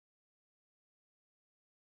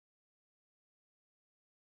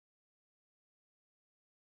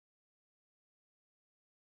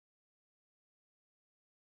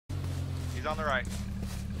He's on the right.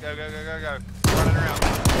 Go, go, go, go, go. Running around.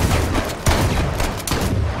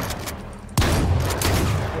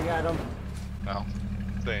 I got him. No.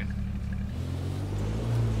 See.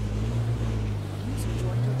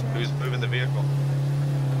 Who's moving the vehicle?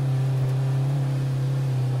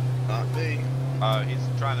 Not me. He's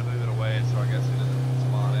trying to move it away, so I guess he doesn't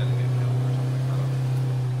spawn in and get killed or something. I don't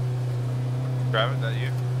know. Travis, is that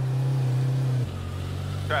you?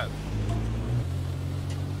 Trav.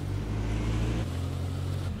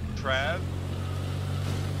 Trav?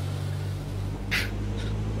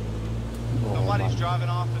 Oh, Somebody's driving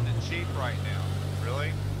off in the Jeep right now.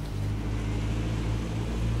 Really?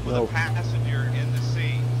 With Nope. a passenger in the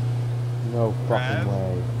seat. No fucking Trav?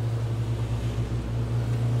 way.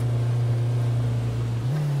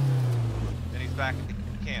 And he's back at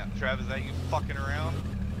the camp. Trav, is that you fucking around?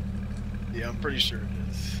 Yeah, I'm pretty sure it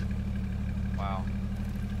is. Wow.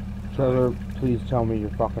 Trevor, please tell me you're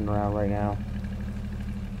fucking around right now.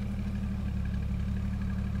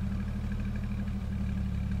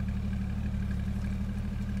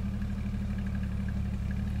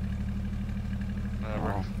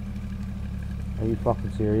 Whatever. Oh. Are you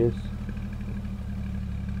fucking serious?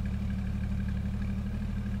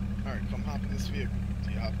 Alright, come hop in this vehicle.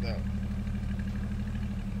 So you hopped out.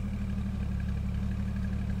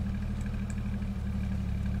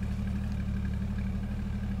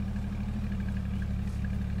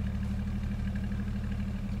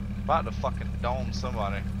 About to fucking dome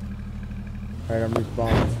somebody. Alright, I'm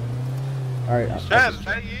respawning. Alright, Trav, is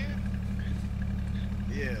that you?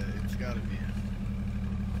 Yeah, it's gotta be.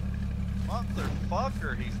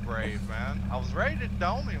 Motherfucker, he's brave, man. I was ready to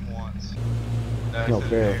dome him once. No, it's a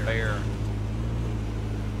bear. Bear.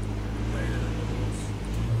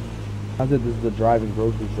 I said this is the driving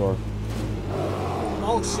grocery store.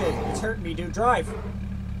 Oh shit, it's hurting me, dude. Drive.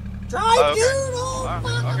 Drive, Okay. dude! Oh,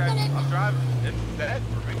 fuck, Okay, I'm gonna... I'm driving. It's dead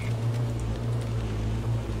for me.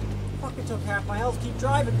 Fucking took half my health. Keep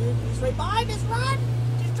driving, dude. He's right behind us. Run!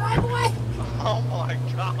 Just drive away! Oh my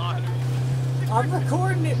god. I'm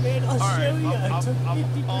recording it, man. I'll show you. I I'm took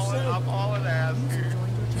 50%. I'm hauling ass here.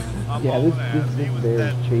 I'm Yeah, hauling ass. He this was bear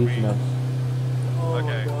dead is for chasing me. us. Oh Okay.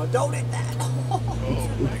 my god. Don't hit that!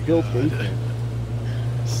 It's still chasing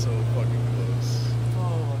us. So fucking close.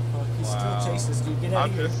 Oh my fuck. He's Wow. still chasing us, dude. Get out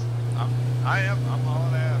of here. I'm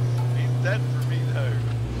hauling ass. He's dead for me though.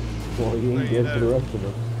 Well, he ain't So you dead for the know. rest of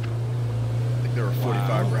us. I think there were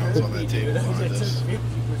 45 rounds on that table I behind took us. 50%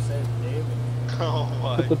 damage. Oh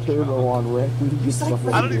my Put the turbo on, Rick. We can get He's the like,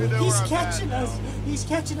 fuck I out don't of even here. know he's where I'm catching at us. now. He's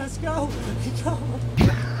catching us. Go. Go.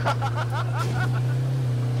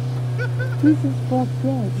 This is fucked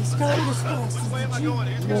up. He's going as fast Which as way the am I Jeep. going?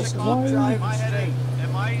 Who's Yes, gonna why call me? are Am I headed?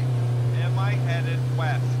 Am I headed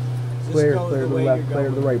west? Just Player, go player the to the way left, you're player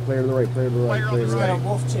to the going. right, player to the right, player to the right, Player on player to the the He's got right. a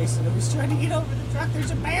wolf chasing him. He's trying to get over the truck.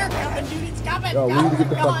 There's a bear coming, dude. It's coming. Oh, we Go, need to get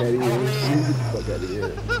the run. fuck out of here. We need to get the fuck out of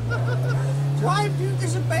here. Drive, dude.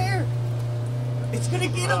 There's a bear. It's gonna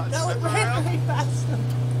get him. No, it ran right past him.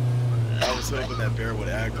 I was hoping that bear would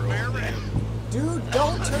aggro on him. Dude,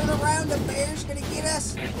 don't turn around. The bear's gonna get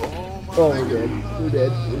us. Oh my Oh, we're dead. We're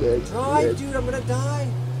dead. We're dead. Drive, We're dead. dude. I'm gonna die.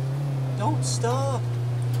 Don't stop.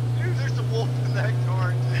 Dude, there's a wolf in that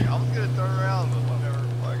car too. I was gonna turn around, but whatever.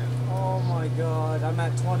 Fuck it. Oh my god. I'm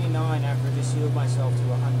at 29 after I just healed myself to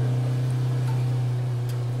 100.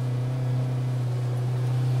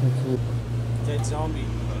 That's it. Dead zombie.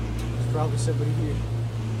 There's probably somebody here.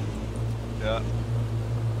 Yeah.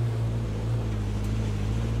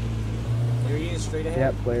 There he is, straight ahead.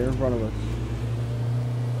 Yeah, player in front of us.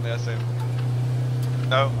 Yeah, same.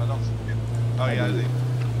 No, I don't see him. Oh yeah, I see.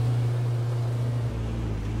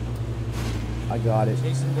 I got it.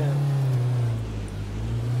 Chase him down.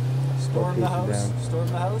 Storm the chase him house. down. Storm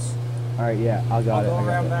the house. Alright, yeah, I got I'll it. go I got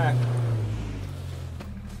around it. back.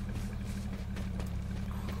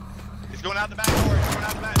 He's going out the back door. He's going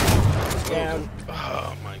out the back door. Down.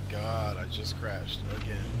 Oh my god, I just crashed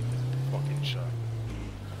again. Fucking shot.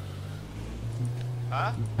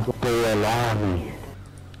 Huh?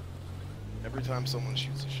 Every time someone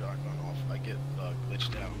shoots a shotgun off, I get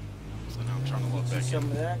glitched out. So now I'm trying to look See back some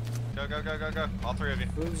in. of that. Go, go, go, go, go. All three of you.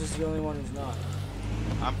 Foobz is the only one who's not.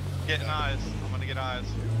 I'm getting eyes. I'm gonna get eyes.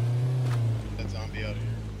 That zombie out of here.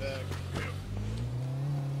 Back.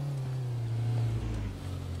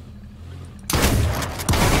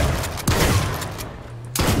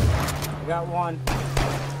 I got one.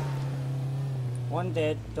 One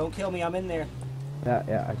dead. Don't kill me. I'm in there. Yeah,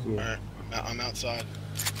 yeah, I see it. Alright, I'm outside.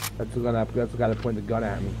 That's the guy that pointed the gun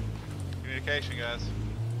at me. Communication, guys.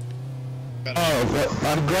 Oh,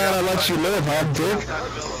 I'm glad I let you live, huh, Dick? Outside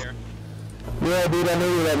the building here. Yeah, dude, I know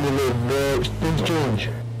you let me live, but things change.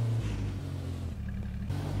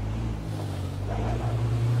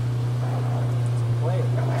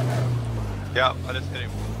 Yep, I just hit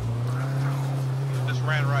him. Just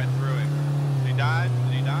ran right through him. He died?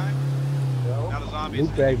 Did he die? No. Now the zombies.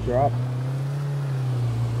 Loot bag drop.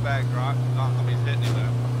 Bag drop. Zombies hitting him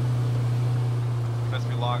though. He must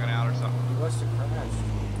be logging out or something. He must have crashed.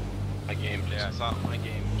 My game just, Yeah, something. my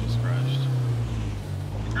game just crashed.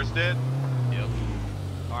 Yours did? Yep.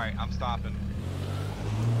 Alright, I'm stopping.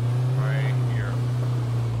 Right here.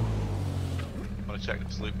 I'm gonna check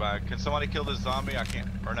this loot bag. Can somebody kill this zombie? I can't.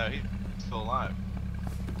 Or no, he's still alive.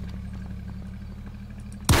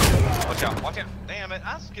 Watch out, watch out. Damn it,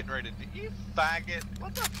 I was getting ready to. You faggot.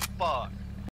 What the fuck?